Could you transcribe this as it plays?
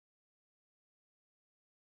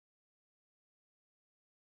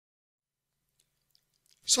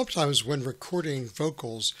Sometimes when recording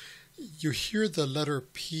vocals, you hear the letter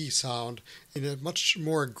P sound in a much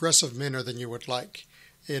more aggressive manner than you would like.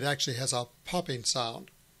 It actually has a popping sound.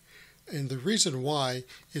 And the reason why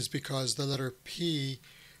is because the letter P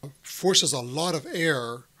forces a lot of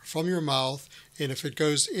air from your mouth, and if it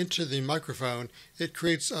goes into the microphone, it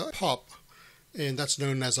creates a pop, and that's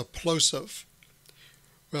known as a plosive.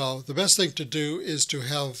 Well, the best thing to do is to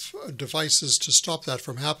have devices to stop that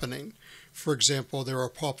from happening. For example, there are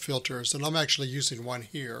pop filters, and I'm actually using one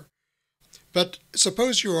here. But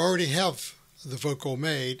suppose you already have the vocal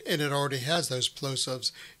made and it already has those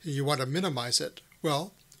plosives and you want to minimize it.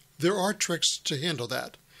 Well, there are tricks to handle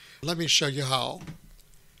that. Let me show you how.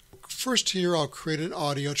 First here, I'll create an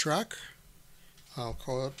audio track. I'll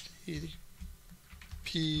call it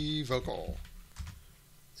P vocal.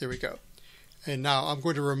 There we go. And now I'm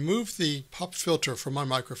going to remove the pop filter from my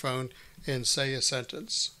microphone and say a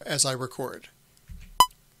sentence as I record.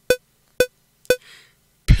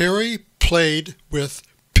 Perry played with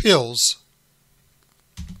pills.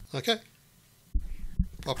 Okay.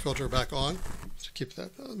 Pop filter back on. To keep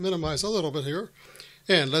that minimize a little bit here.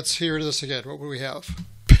 And let's hear this again. What do we have?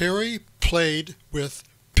 Perry played with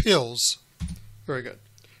pills. Very good.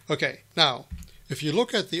 Okay, now if you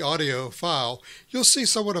look at the audio file, you'll see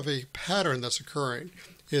somewhat of a pattern that's occurring.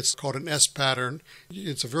 It's called an S pattern.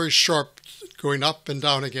 It's a very sharp going up and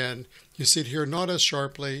down again. You see it here not as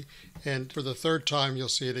sharply, and for the third time you'll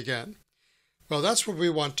see it again. Well, that's what we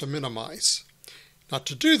want to minimize. Now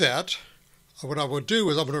to do that, what I will do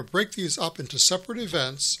is I'm going to break these up into separate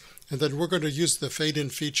events, and then we're going to use the fade in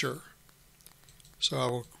feature. So I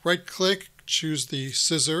will right click, choose the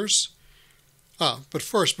scissors. But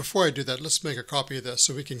first, before I do that, let's make a copy of this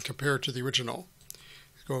so we can compare it to the original.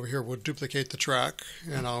 Go over here, we'll duplicate the track,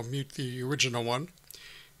 and I'll mute the original one,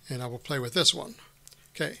 and I will play with this one.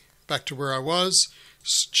 Okay, back to where I was.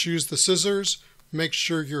 Choose the scissors, make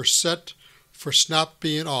sure you're set for snap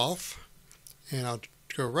being off, and I'll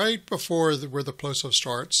go right before where the plosive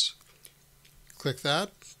starts. Click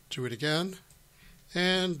that, do it again,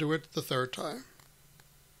 and do it the third time.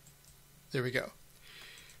 There we go.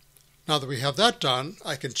 Now that we have that done,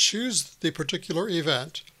 I can choose the particular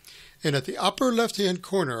event, and at the upper left-hand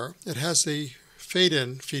corner, it has the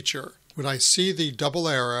fade-in feature. When I see the double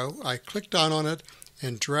arrow, I click down on it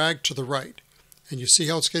and drag to the right. And you see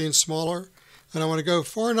how it's getting smaller? And I want to go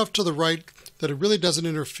far enough to the right that it really doesn't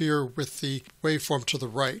interfere with the waveform to the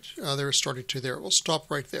right. There it's starting to there. It will stop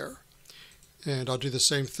right there. And I'll do the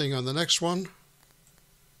same thing on the next one.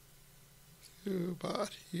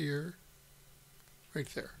 About here. Right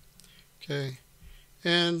there. Okay,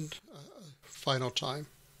 and final time.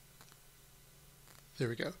 There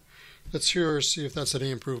we go. Let's see if that's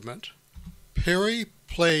any improvement. Perry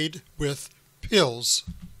played with pills.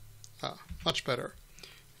 Much better.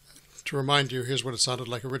 To remind you, here's what it sounded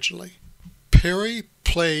like originally. Perry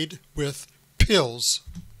played with pills.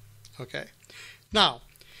 Okay. Now,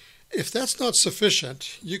 if that's not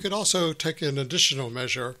sufficient, you could also take an additional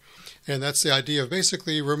measure, and that's the idea of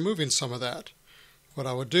basically removing some of that. What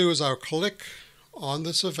I would do is I'll click on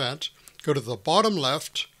this event, go to the bottom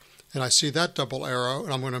left, and I see that double arrow,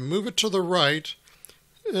 and I'm going to move it to the right,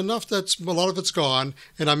 enough that a lot of it's gone,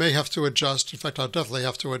 and I may have to adjust. In fact, I'll definitely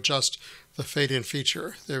have to adjust the fade-in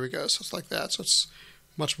feature. There we go. So it's like that. So it's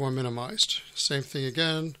much more minimized. Same thing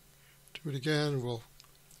again. Do it again. We'll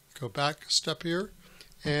go back a step here,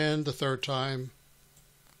 and the third time,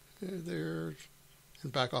 there,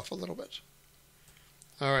 and back off a little bit.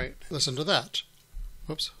 All right, listen to that.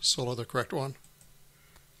 Whoops, solo the correct one.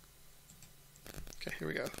 Okay, here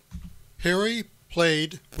we go. Harry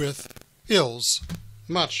played with pills.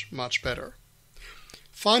 Much, much better.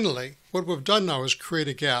 Finally, what we've done now is create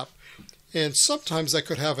a gap, and sometimes that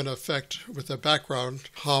could have an effect with the background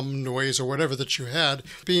hum, noise, or whatever that you had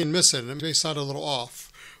being missing. It may sound a little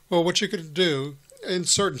off. Well, what you could do in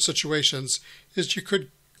certain situations is you could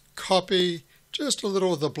copy just a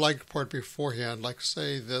little of the blank part beforehand, like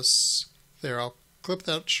say this. There, I'll clip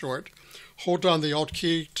that short, hold down the Alt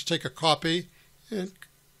key to take a copy, and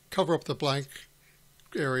cover up the blank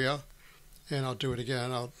area. And I'll do it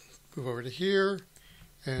again. I'll move over to here,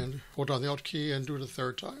 and hold down the Alt key and do it a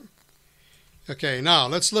third time. Okay, now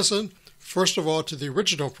let's listen, first of all, to the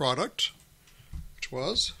original product, which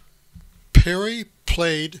was Perry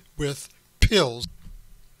played with pills,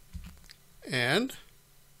 and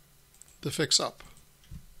the fix-up.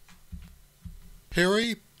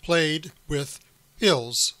 Perry played with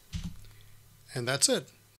pills, and that's it.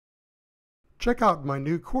 Check out my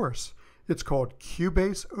new course. It's called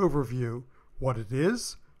Cubase Overview, what it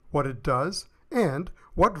is, what it does, and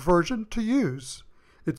what version to use.